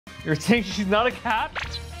You're saying she's not a cat?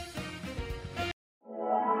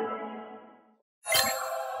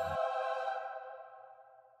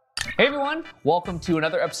 Hey everyone, welcome to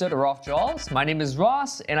another episode of RossDraws. My name is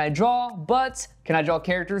Ross and I draw, but can I draw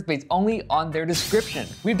characters based only on their description?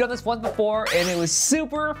 We've done this once before and it was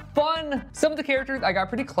super fun. Some of the characters I got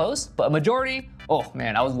pretty close, but a majority, oh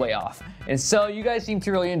man, I was way off. And so you guys seem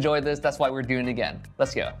to really enjoy this, that's why we're doing it again.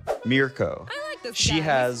 Let's go. Mirko. I like this She guy.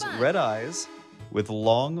 has He's fun. red eyes with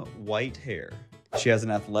long white hair. She has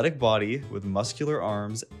an athletic body with muscular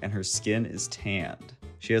arms and her skin is tanned.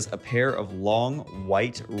 She has a pair of long,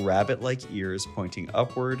 white, rabbit-like ears pointing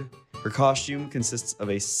upward. Her costume consists of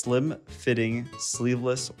a slim-fitting,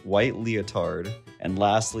 sleeveless white leotard. And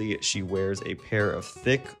lastly, she wears a pair of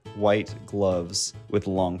thick, white gloves with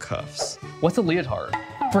long cuffs. What's a leotard?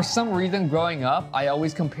 For some reason growing up, I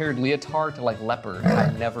always compared leotard to like leopard.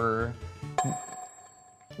 I never...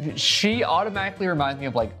 She automatically reminds me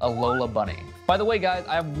of like a Lola bunny. By the way guys,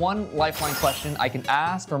 I have one lifeline question I can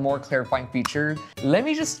ask for more clarifying features. Let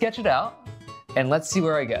me just sketch it out and let's see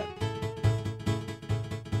where I get.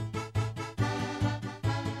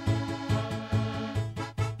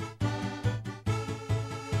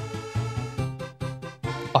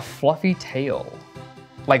 A fluffy tail.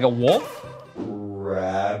 Like a wolf?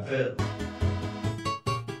 Rabbit.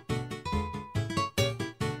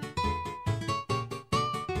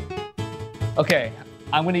 Okay,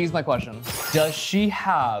 I'm gonna use my question. Does she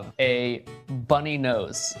have a bunny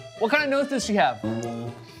nose? What kind of nose does she have?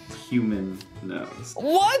 Normal human nose.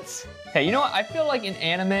 What? Hey, you know what? I feel like in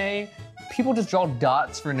anime, people just draw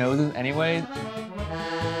dots for noses anyway.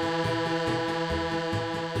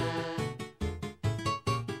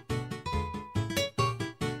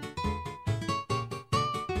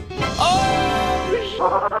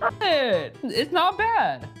 Oh, shit! It's not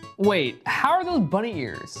bad. Wait, how are those bunny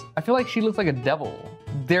ears? I feel like she looks like a devil.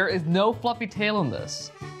 There is no fluffy tail in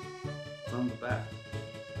this. It's on the back.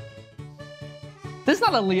 This is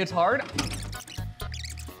not a leotard.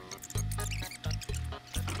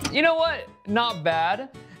 You know what? Not bad.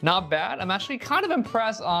 Not bad. I'm actually kind of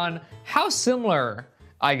impressed on how similar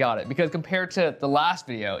I got it because compared to the last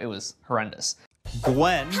video, it was horrendous.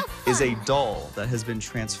 Gwen is a doll that has been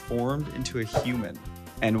transformed into a human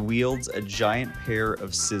and wields a giant pair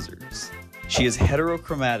of scissors. She is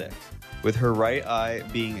heterochromatic, with her right eye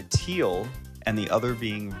being teal and the other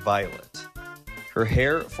being violet. Her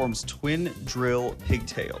hair forms twin drill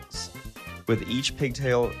pigtails, with each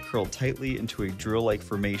pigtail curled tightly into a drill-like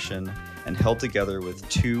formation and held together with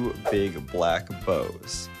two big black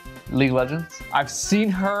bows. League of Legends. I've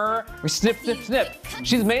seen her. Snip, snip, snip.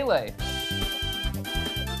 She's melee.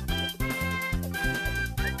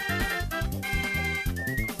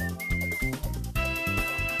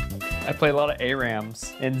 I play a lot of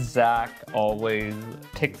ARAMs, and Zach always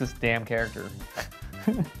takes this damn character.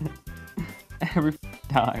 Every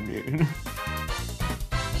time, dude.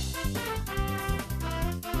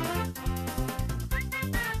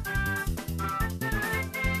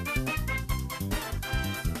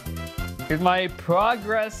 Here's my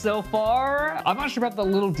progress so far. I'm not sure about the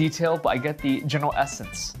little detail, but I get the general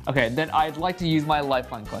essence. Okay, then I'd like to use my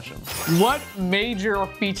lifeline question. What major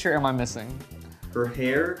feature am I missing? Her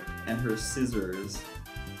hair and her scissors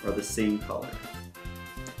are the same color.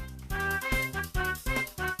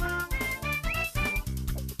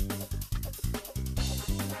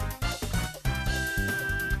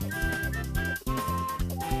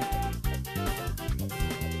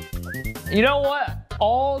 You know what?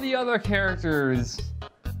 All the other characters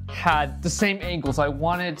had the same angle, so I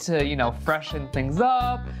wanted to, you know, freshen things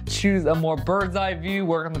up, choose a more bird's eye view,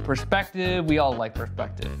 work on the perspective. We all like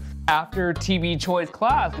perspective. After TB Choi's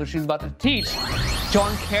class, which she's about to teach,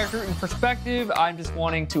 drawing character in perspective, I'm just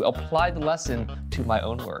wanting to apply the lesson to my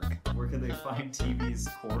own work. Where can they find TB's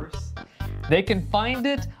course? They can find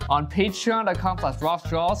it on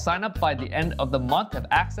patreon.com/RossDraws. Sign up by the end of the month to have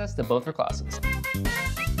access to both her classes.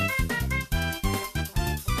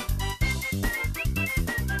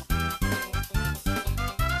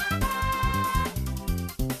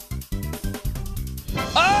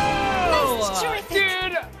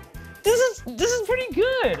 This is pretty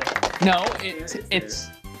good. No,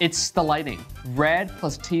 it's the lighting. Red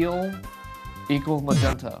plus teal equals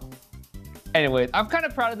magenta. Anyways, I'm kind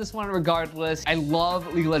of proud of this one regardless. I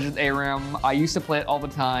love League of Legends ARAM. I used to play it all the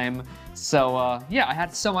time. So yeah, I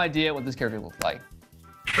had some idea what this character looked like.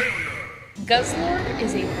 Guzzlord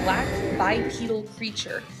is a black bipedal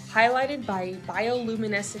creature, highlighted by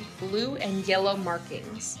bioluminescent blue and yellow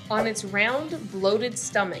markings. On its round, bloated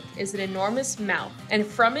stomach is an enormous mouth, and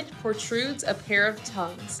from it protrudes a pair of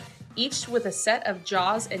tongues, each with a set of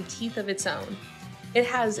jaws and teeth of its own. It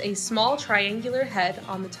has a small triangular head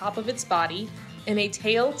on the top of its body and a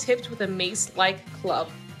tail tipped with a mace-like club.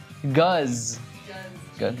 Guzz.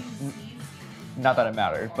 Good. Not that it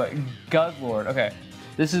mattered, but Guzzlord. Okay,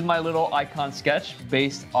 this is my little icon sketch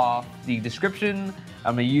based off the description.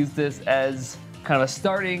 I'm gonna use this as kind of a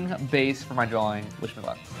starting base for my drawing. Wish me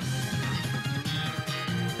luck.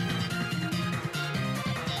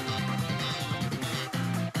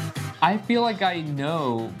 I feel like I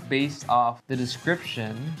know based off the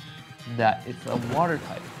description that it's a water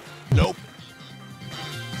type. Nope.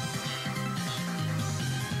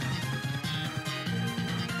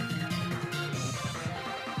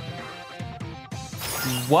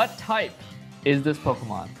 What type is this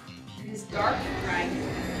Pokemon? It is Dark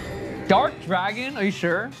Dragon. Dark Dragon? Are you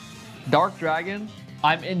sure? Dark Dragon?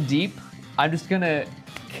 I'm in deep. I'm just gonna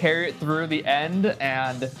carry it through the end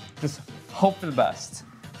and just hope for the best.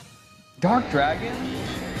 Dark Dragon?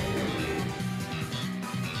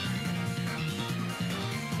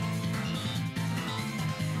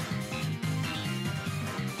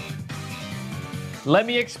 Let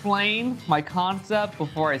me explain my concept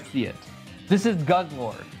before I see it. This is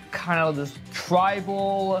Guzzlord, kind of this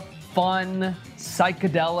tribal, fun,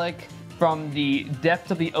 psychedelic from the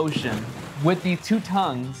depths of the ocean. With the two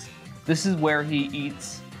tongues, this is where he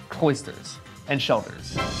eats oysters and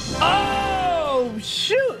shelters. Oh,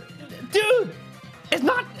 shoot! Dude, it's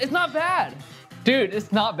not bad. Dude,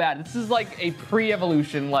 it's not bad. This is like a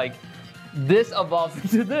pre-evolution, like this evolves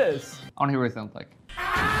into this. I wanna hear what it sounds like.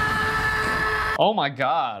 Oh my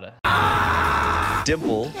God.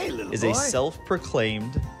 Dimple is a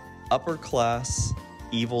self-proclaimed upper-class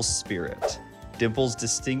evil spirit. Dimple's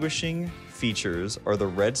distinguishing features are the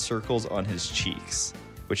red circles on his cheeks,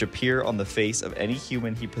 which appear on the face of any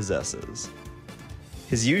human he possesses.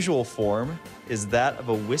 His usual form is that of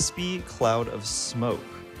a wispy cloud of smoke.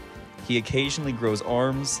 He occasionally grows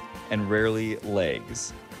arms and rarely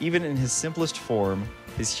legs. Even in his simplest form,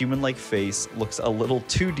 his human-like face looks a little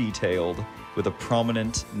too detailed with a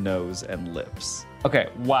prominent nose and lips. Okay,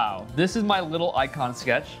 wow. This is my little icon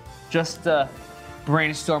sketch. Just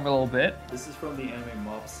brainstorm a little bit. This is from the anime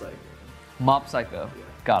Mob Psycho. Mob Psycho. Yeah.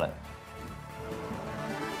 Got it.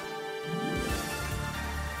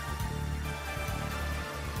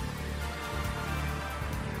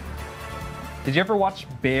 Did you ever watch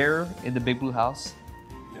Bear in the Big Blue House?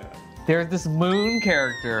 Yeah. There's this moon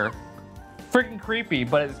character. Freaking creepy,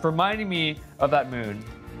 but it's reminding me of that moon.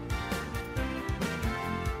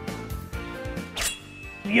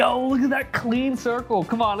 Yo, look at that clean circle.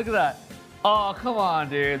 Come on, look at that. Oh, come on,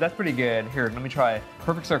 dude. That's pretty good. Here, let me try it.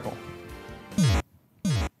 Perfect circle.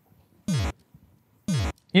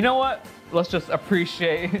 You know what? Let's just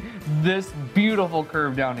appreciate this beautiful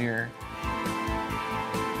curve down here.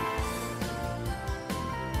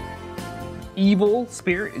 Evil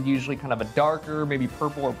spirit is usually kind of a darker, maybe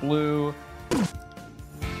purple or blue.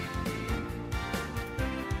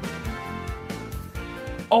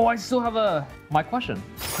 Oh, I still have my question.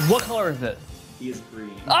 What color is it? He is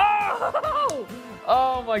green. Oh!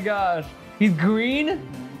 Oh my gosh. He's green?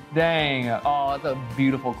 Mm-hmm. Dang. Oh, that's a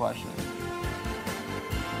beautiful question.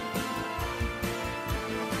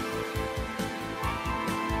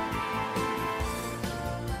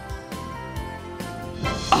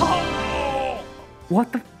 Oh!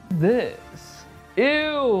 What the f is this?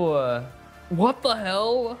 Ew! What the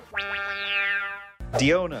hell?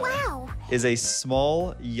 Diona is a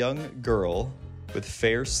small young girl with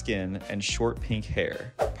fair skin and short pink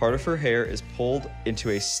hair. Part of her hair is pulled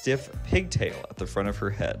into a stiff pigtail at the front of her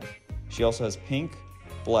head. She also has pink,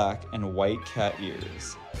 black, and white cat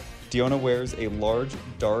ears. Diona wears a large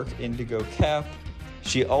dark indigo cap.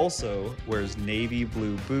 She also wears navy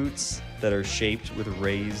blue boots that are shaped with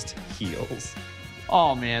raised heels.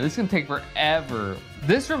 Oh man, this is gonna take forever.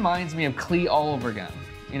 This reminds me of Klee all over again.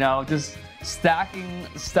 You know, just stacking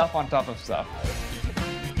stuff on top of stuff.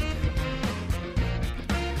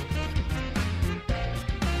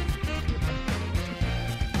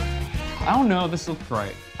 I don't know if this looks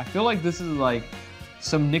right. I feel like this is like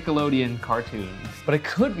some Nickelodeon cartoons, but it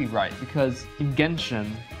could be right because in Genshin,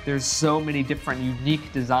 there's so many different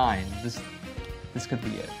unique designs. This could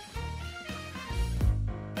be it.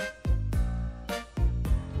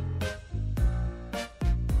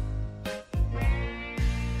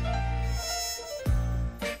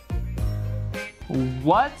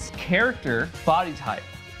 What character body type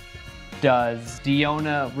does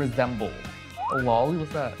Diona resemble? A lolly?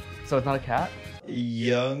 What's that? So it's not a cat?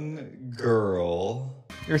 Young girl.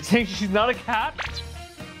 You're saying she's not a cat?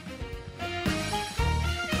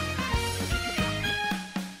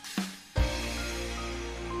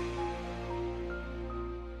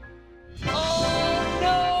 Oh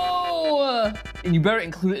And you better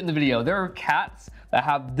include it in the video. There are cats that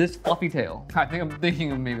have this fluffy tail. I think I'm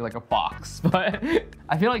thinking of maybe like a fox, but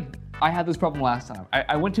I feel like I had this problem last time.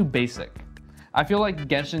 I went too basic. I feel like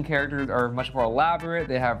Genshin characters are much more elaborate.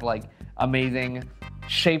 They have like amazing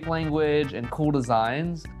shape language and cool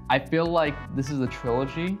designs. I feel like this is a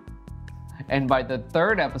trilogy, and by the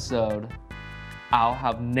 3rd episode, I'll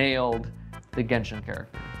have nailed the Genshin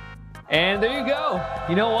character. And there you go.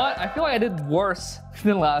 You know what? I feel like I did worse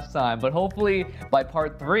than last time, but hopefully by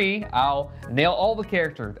part 3, I'll nail all the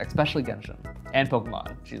characters, especially Genshin and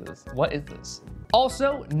Pokemon. Jesus, what is this?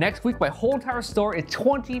 Also, next week, my whole entire store is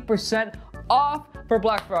 20% off for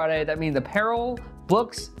Black Friday. That means apparel,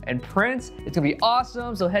 books, and prints. It's gonna be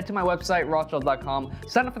awesome, so head to my website, RossDraws.com,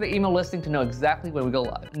 sign up for the email listing to know exactly when we go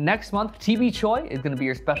live. Next month, TB Choi is gonna be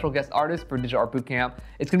your special guest artist for Digital Art Bootcamp.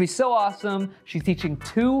 It's gonna be so awesome. She's teaching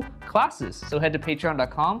 2 classes, so head to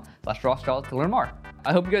patreon.com/RossDraws to learn more.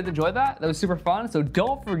 I hope you guys enjoyed that. That was super fun, so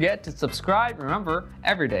don't forget to subscribe. Remember,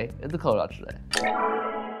 every day is the closeout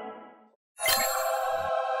today.